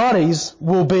 Our bodies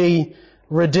will be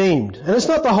redeemed. And it's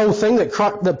not the whole thing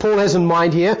that Paul has in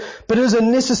mind here, but it is a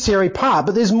necessary part.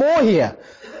 But there's more here.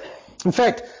 In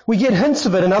fact, we get hints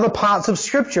of it in other parts of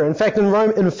Scripture. In fact,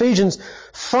 in Ephesians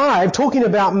 5, talking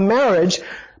about marriage,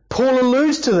 Paul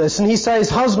alludes to this, and he says,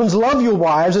 husbands, love your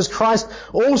wives as Christ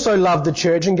also loved the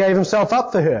church and gave himself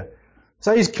up for her.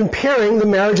 So he's comparing the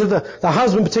marriage of the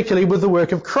husband particularly with the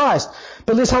work of Christ.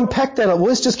 But let's unpack that.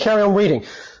 Let's just carry on reading.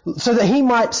 So that he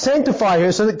might sanctify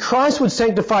her, so that Christ would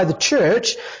sanctify the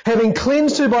church, having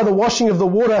cleansed her by the washing of the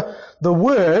water, the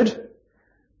word.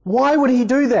 Why would he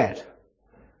do that?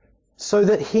 So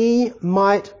that he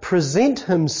might present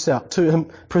to himself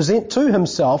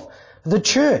the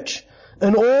church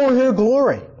in all her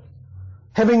glory,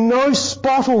 having no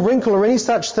spot or wrinkle or any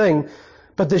such thing,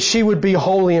 but that she would be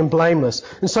holy and blameless.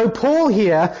 And so Paul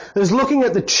here is looking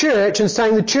at the church and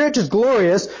saying the church is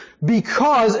glorious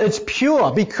because it's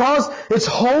pure, because it's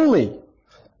holy.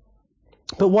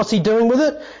 But what's he doing with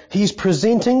it? He's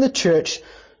presenting the church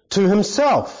to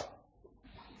himself.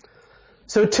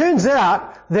 So it turns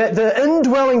out that the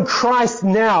indwelling Christ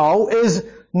now is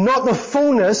not the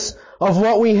fullness of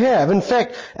what we have. In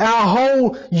fact, our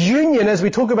whole union, as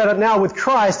we talk about it now with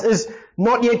Christ, is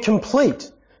not yet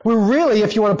complete. We're really,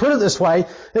 if you want to put it this way,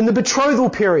 in the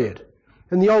betrothal period.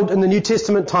 In the New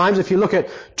Testament times, if you look at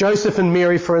Joseph and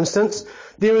Mary, for instance,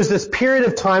 there was this period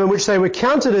of time in which they were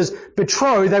counted as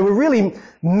betrothed. They were really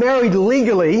married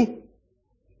legally.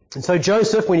 And so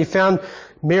Joseph, when he found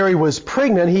Mary was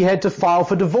pregnant, he had to file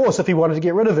for divorce if he wanted to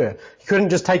get rid of her. He couldn't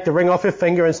just take the ring off her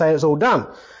finger and say it's all done.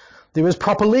 There was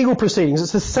proper legal proceedings.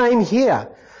 It's the same here.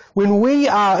 When we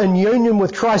are in union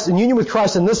with Christ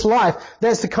in this life,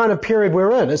 that's the kind of period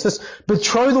we're in. It's this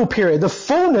betrothal period. The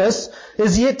fullness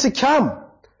is yet to come.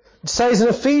 It says in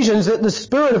Ephesians that the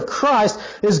Spirit of Christ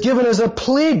is given as a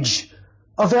pledge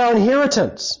of our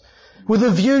inheritance, with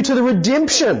a view to the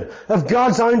redemption of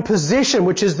God's own possession,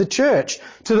 which is the church,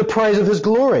 to the praise of His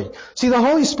glory. See, the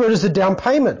Holy Spirit is the down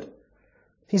payment.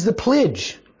 He's the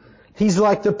pledge. He's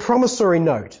like the promissory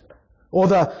note, or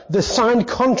the signed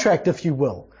contract, if you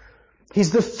will.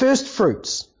 He's the first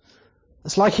fruits.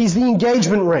 It's like He's the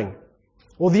engagement ring,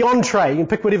 or the entree. You can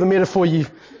pick whatever metaphor you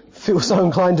feel so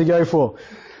inclined to go for.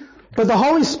 But the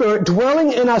Holy Spirit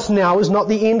dwelling in us now is not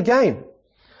the end game.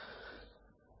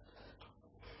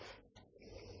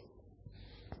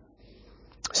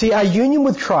 See, our union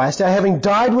with Christ, our having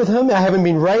died with Him, our having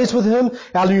been raised with Him,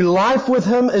 our new life with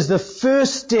Him is the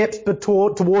first steps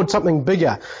toward something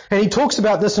bigger. And he talks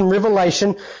about this in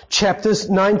Revelation chapter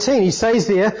 19. He says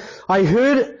there,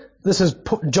 this is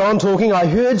John talking, I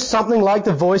heard something like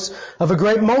the voice of a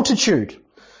great multitude.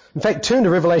 In fact, turn to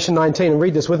Revelation 19 and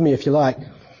read this with me if you like.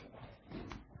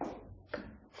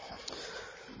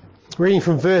 Reading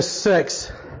from verse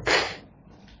 6.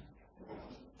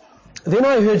 Then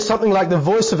I heard something like the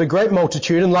voice of a great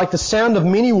multitude, and like the sound of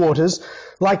many waters,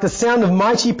 like the sound of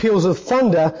mighty peals of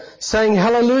thunder, saying,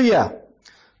 Hallelujah!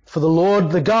 For the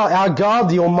Lord, our God,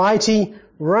 the Almighty,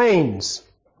 reigns.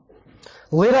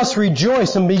 Let us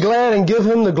rejoice and be glad and give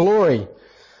Him the glory.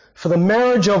 For the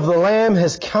marriage of the Lamb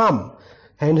has come,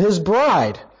 and His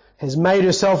bride has made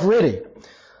herself ready.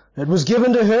 It was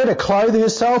given to her to clothe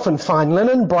herself in fine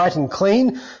linen, bright and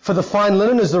clean, for the fine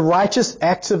linen is the righteous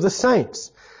acts of the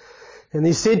saints. And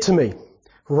he said to me,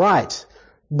 Write,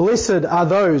 blessed are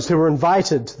those who are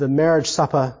invited to the marriage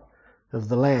supper of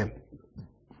the Lamb.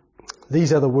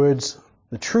 These are the words,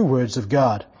 the true words of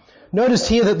God. Notice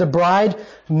here that the bride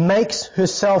makes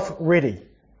herself ready.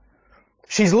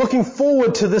 She's looking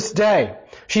forward to this day.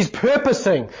 She's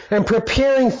purposing and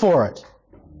preparing for it.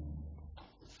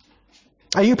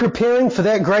 Are you preparing for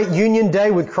that great union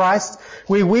day with Christ,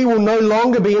 where we will no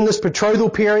longer be in this betrothal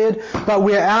period, but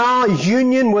where our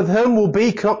union with Him will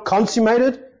be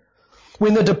consummated?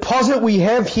 when the deposit we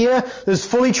have here is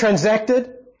fully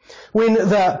transacted, when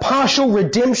the partial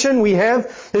redemption we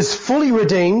have is fully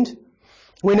redeemed,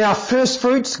 when our first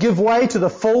fruits give way to the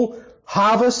full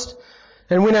harvest,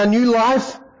 and when our new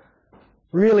life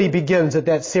really begins at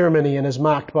that ceremony and is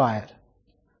marked by it.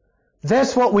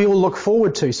 That's what we all look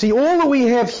forward to. See, all that we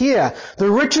have here,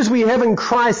 the riches we have in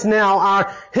Christ now,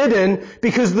 are hidden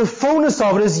because the fullness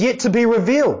of it is yet to be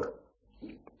revealed.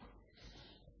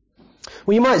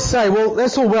 Well, you might say, well,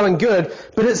 that's all well and good,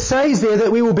 but it says there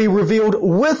that we will be revealed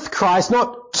with Christ,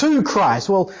 not to Christ.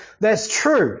 Well, that's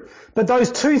true. But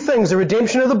those two things, the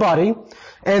redemption of the body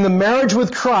and the marriage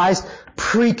with Christ,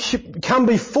 come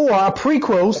before, are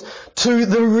prequels to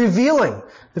the revealing.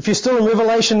 If you're still in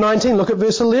Revelation 19, look at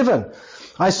verse 11.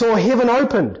 I saw heaven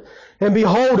opened, and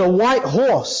behold, a white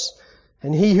horse,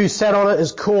 and he who sat on it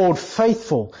is called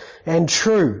Faithful and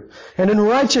True. And in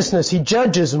righteousness he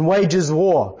judges and wages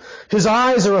war. His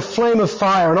eyes are a flame of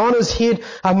fire, and on his head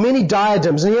are many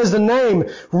diadems, and he has the name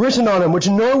written on him which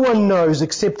no one knows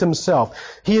except himself.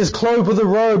 He is clothed with a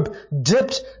robe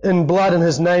dipped in blood, and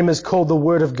his name is called the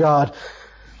Word of God.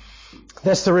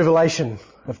 That's the revelation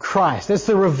of Christ. That's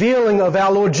the revealing of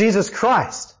our Lord Jesus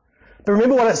Christ. But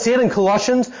remember what it said in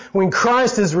Colossians? When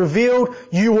Christ is revealed,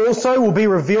 you also will be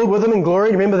revealed with him in glory.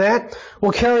 Remember that?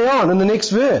 We'll carry on in the next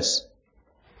verse.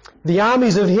 The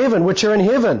armies of heaven, which are in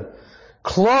heaven,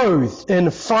 clothed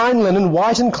in fine linen,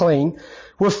 white and clean,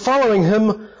 were following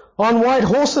him on white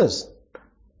horses.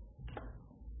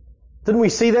 Didn't we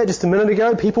see that just a minute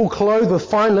ago? People clothed with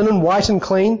fine linen, white and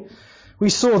clean. We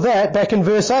saw that back in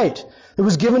verse 8. It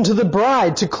was given to the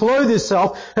bride to clothe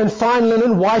herself in fine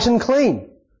linen, white and clean.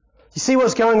 You see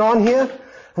what's going on here?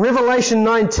 Revelation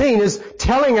 19 is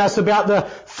telling us about the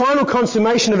final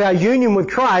consummation of our union with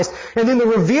Christ, and then the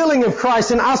revealing of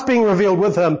Christ and us being revealed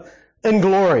with him in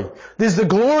glory. There's the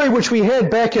glory which we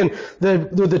had back in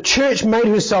the church made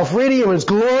herself ready and was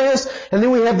glorious, and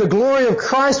then we have the glory of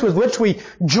Christ with which we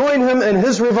join him in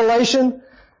his revelation.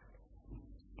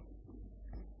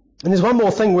 And there's one more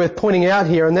thing worth pointing out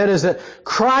here, and that is that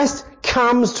Christ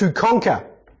comes to conquer.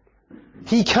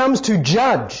 He comes to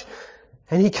judge.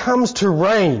 And he comes to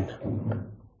reign.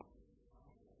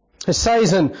 It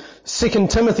says in 2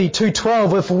 Timothy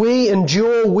 2:12, if we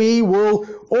endure, we will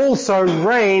also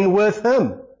reign with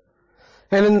him.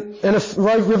 And in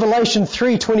Revelation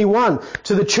 3:21,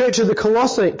 to the church of the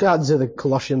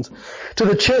Colossians, to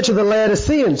the church of the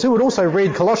Laodiceans, who would also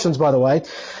read Colossians, by the way,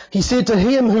 he said, to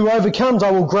him who overcomes,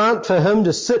 I will grant for him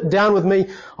to sit down with me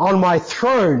on my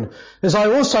throne, as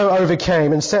I also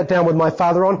overcame and sat down with my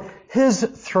Father on his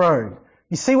throne.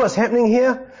 You see what's happening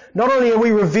here? Not only are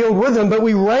we revealed with him, but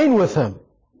we reign with him.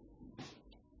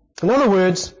 In other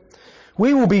words,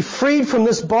 we will be freed from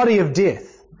this body of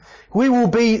death. We will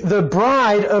be the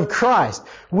bride of Christ.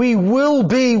 We will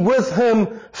be with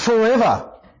him forever,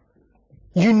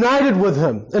 united with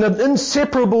him in an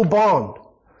inseparable bond.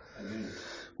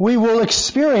 We will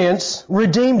experience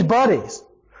redeemed bodies.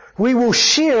 We will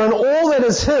share in all that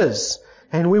is his,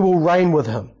 and we will reign with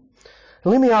him.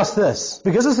 Let me ask this,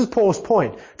 because this is Paul's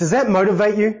point. Does that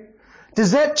motivate you?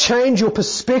 Does that change your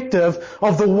perspective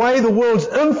of the way the world's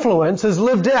influence is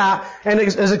lived out and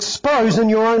is exposed in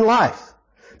your own life?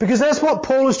 Because that's what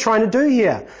Paul is trying to do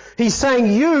here. He's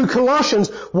saying, you, Colossians,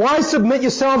 why submit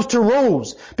yourselves to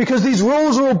rules? Because these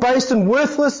rules are all based in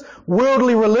worthless,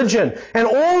 worldly religion. And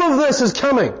all of this is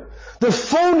coming. The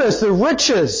fullness, the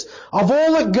riches of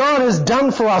all that God has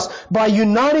done for us by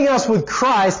uniting us with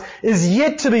Christ is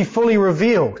yet to be fully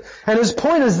revealed. And his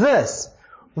point is this: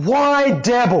 why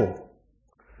dabble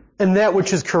in that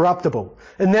which is corruptible,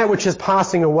 in that which is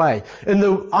passing away, in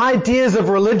the ideas of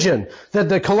religion that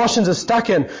the Colossians are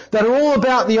stuck in, that are all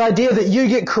about the idea that you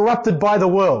get corrupted by the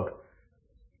world?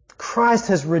 Christ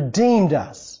has redeemed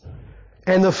us,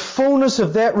 and the fullness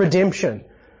of that redemption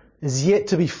is yet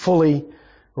to be fully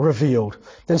revealed.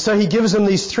 And so he gives them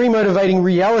these three motivating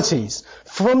realities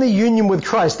from the union with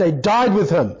Christ. They died with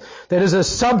him. That is a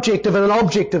subjective and an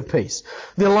objective piece.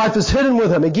 Their life is hidden with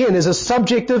him. Again, there's a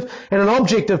subjective and an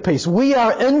objective piece. We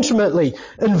are intimately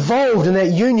involved in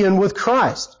that union with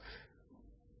Christ.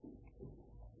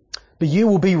 But you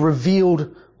will be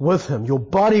revealed with him. Your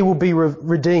body will be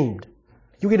redeemed.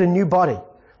 You'll get a new body.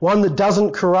 One that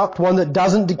doesn't corrupt, one that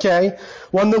doesn't decay,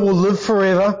 one that will live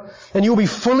forever. And you'll be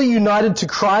fully united to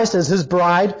Christ as his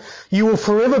bride. You will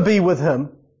forever be with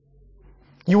him.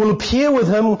 You will appear with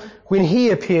him when he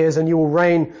appears, and you will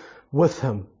reign with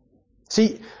him.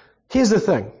 See, here's the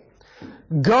thing.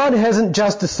 God hasn't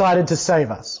just decided to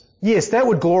save us. Yes, that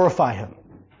would glorify him.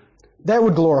 That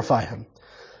would glorify him.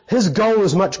 His goal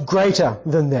is much greater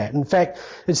than that. In fact,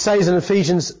 it says in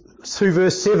Ephesians through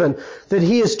verse 7, that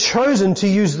He has chosen to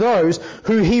use those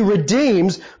who He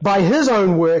redeems by His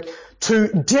own work to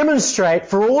demonstrate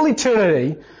for all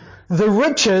eternity the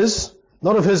riches,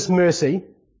 not of His mercy.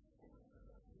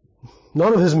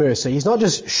 He's not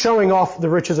just showing off the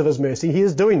riches of His mercy. He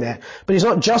is doing that. But He's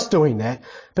not just doing that.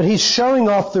 But He's showing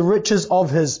off the riches of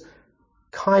His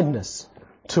kindness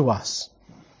to us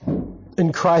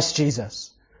in Christ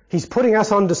Jesus. He's putting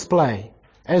us on display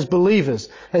as believers,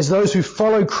 as those who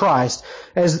follow Christ,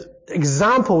 as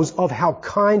examples of how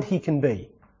kind He can be.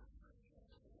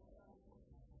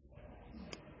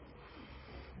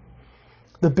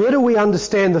 The better we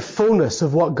understand the fullness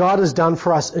of what God has done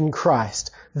for us in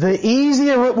Christ, the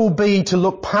easier it will be to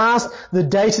look past the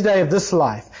day-to-day of this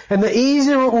life, and the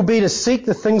easier it will be to seek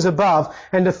the things above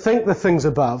and to think the things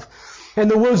above. And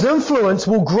the world's influence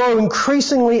will grow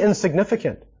increasingly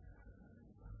insignificant.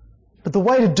 But the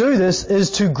way to do this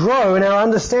is to grow in our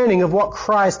understanding of what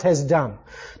Christ has done.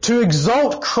 To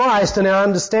exalt Christ in our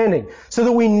understanding so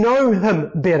that we know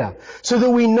Him better. So that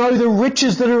we know the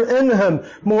riches that are in Him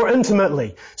more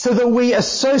intimately. So that we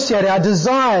associate our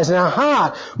desires and our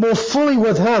heart more fully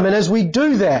with Him. And as we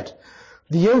do that,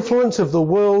 the influence of the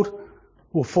world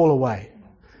will fall away.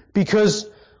 Because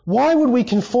why would we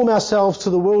conform ourselves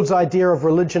to the world's idea of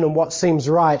religion and what seems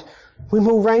right when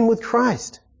we'll reign with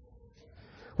Christ?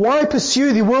 Why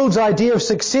pursue the world's idea of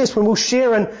success when we'll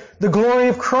share in the glory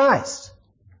of Christ?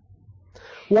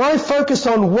 Why focus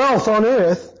on wealth on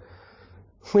earth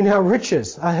when our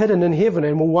riches are hidden in heaven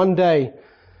and will one day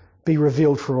be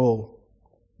revealed for all?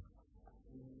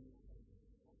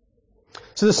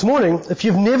 So this morning, if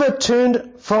you've never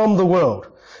turned from the world,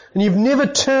 and you've never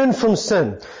turned from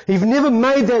sin, you've never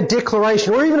made that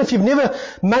declaration, or even if you've never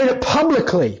made it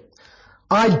publicly,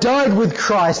 I died with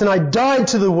Christ and I died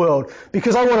to the world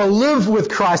because I want to live with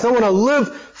Christ. I want to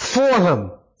live for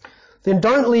Him. Then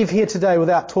don't leave here today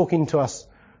without talking to us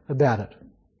about it.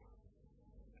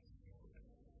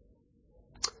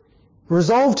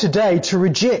 Resolve today to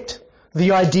reject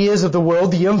the ideas of the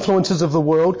world, the influences of the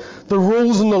world, the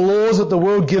rules and the laws that the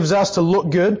world gives us to look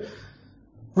good.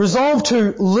 Resolve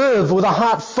to live with a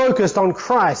heart focused on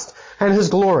Christ and His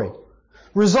glory.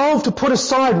 Resolve to put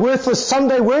aside worthless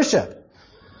Sunday worship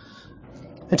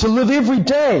and to live every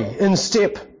day in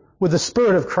step with the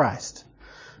Spirit of Christ.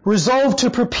 Resolve to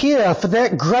prepare for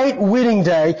that great wedding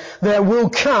day that will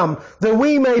come, that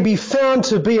we may be found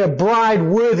to be a bride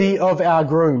worthy of our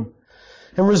groom.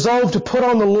 And resolve to put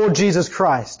on the Lord Jesus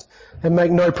Christ and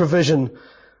make no provision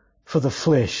for the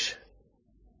flesh.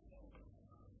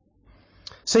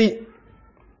 See,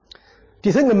 do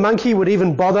you think the monkey would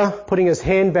even bother putting his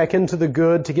hand back into the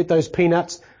gourd to get those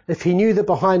peanuts if he knew that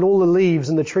behind all the leaves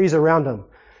and the trees around him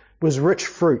was rich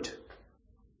fruit,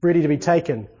 ready to be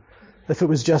taken if it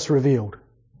was just revealed?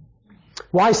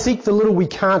 Why seek the little we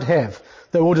can't have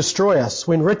that will destroy us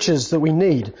when riches that we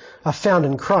need are found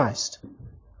in Christ?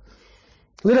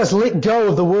 Let us let go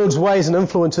of the world's ways and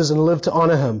influences and live to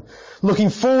honour Him, looking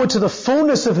forward to the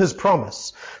fullness of His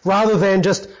promise rather than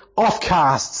just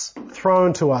offcasts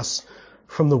thrown to us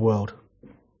from the world.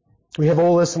 We have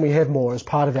all this and we have more as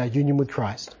part of our union with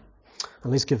Christ.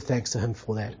 And let's give thanks to Him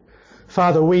for that.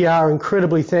 Father, we are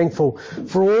incredibly thankful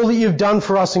for all that You've done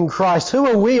for us in Christ. Who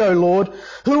are we, O Lord?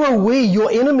 Who are we, Your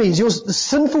enemies, Your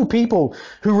sinful people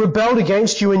who rebelled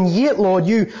against You? And yet, Lord,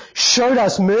 You showed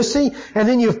us mercy and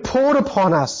then You've poured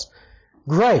upon us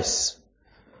grace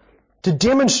to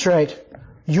demonstrate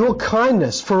Your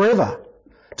kindness forever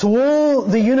to all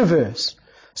the universe,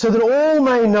 so that all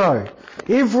may know,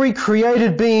 every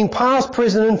created being, past,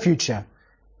 present and future,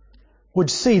 would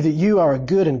see that You are a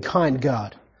good and kind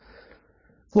God.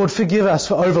 Lord, forgive us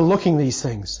for overlooking these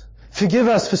things. Forgive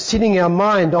us for setting our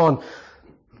mind on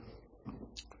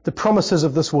the promises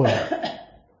of this world.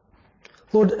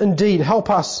 Lord, indeed, help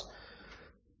us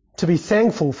to be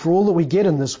thankful for all that we get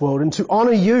in this world and to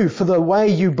honour You for the way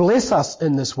You bless us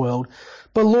in this world.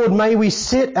 But Lord, may we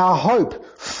set our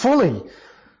hope fully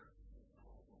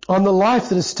on the life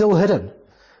that is still hidden,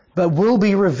 but will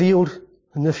be revealed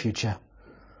in the future.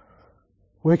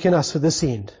 Work in us for this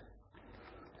end.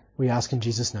 We ask in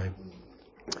Jesus' name.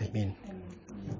 Amen.